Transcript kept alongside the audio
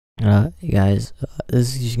Guys,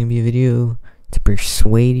 this is just gonna be a video to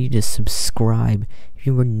persuade you to subscribe. If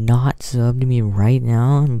you were not subbed to me right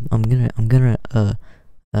now, I'm gonna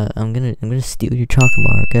steal your chocolate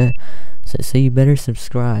bar, okay? So you better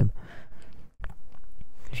subscribe.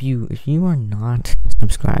 If you are not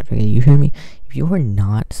subscribed, okay, you hear me? If you are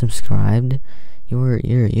not subscribed, you're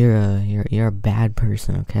a bad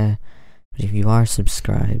person, okay? But if you are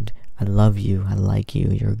subscribed, I love you, I like you,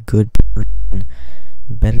 you're a good person.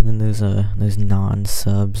 Better than those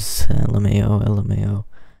non-subs. LMAO.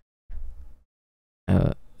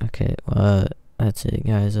 Okay, that's it,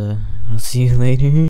 guys. I'll see you later.